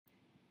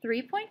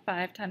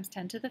3.5 times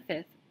 10 to the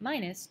 5th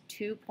minus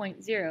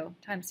 2.0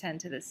 times 10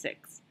 to the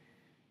 6th.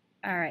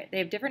 All right, they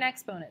have different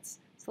exponents.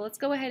 So let's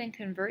go ahead and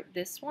convert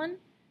this one,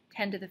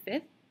 10 to the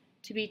 5th,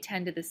 to be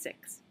 10 to the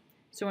 6th.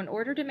 So in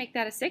order to make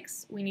that a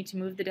 6, we need to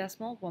move the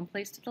decimal one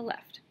place to the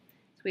left.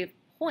 So we have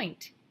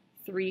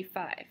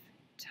 0.35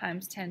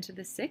 times 10 to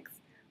the 6th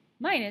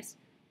minus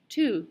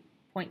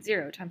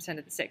 2.0 times 10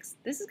 to the 6th.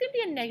 This is going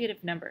to be a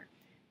negative number.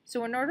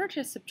 So in order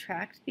to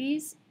subtract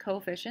these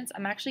coefficients,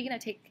 I'm actually going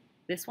to take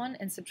this one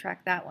and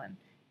subtract that one.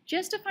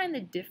 Just to find the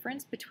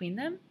difference between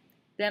them,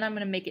 then I'm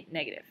going to make it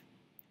negative.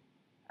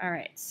 All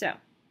right, so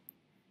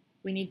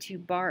we need to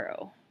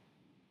borrow.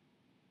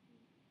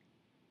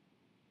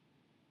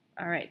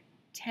 All right,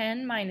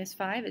 10 minus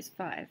 5 is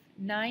 5.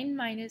 9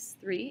 minus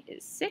 3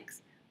 is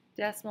 6,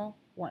 decimal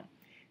 1.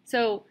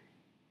 So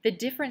the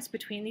difference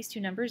between these two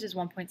numbers is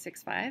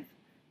 1.65,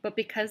 but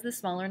because the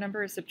smaller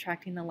number is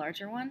subtracting the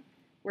larger one,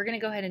 we're going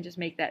to go ahead and just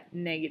make that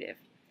negative.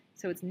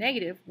 So it's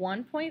negative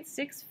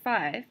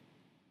 1.65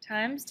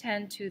 times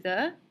 10 to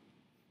the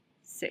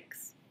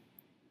 6,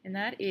 and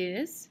that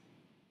is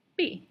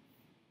B.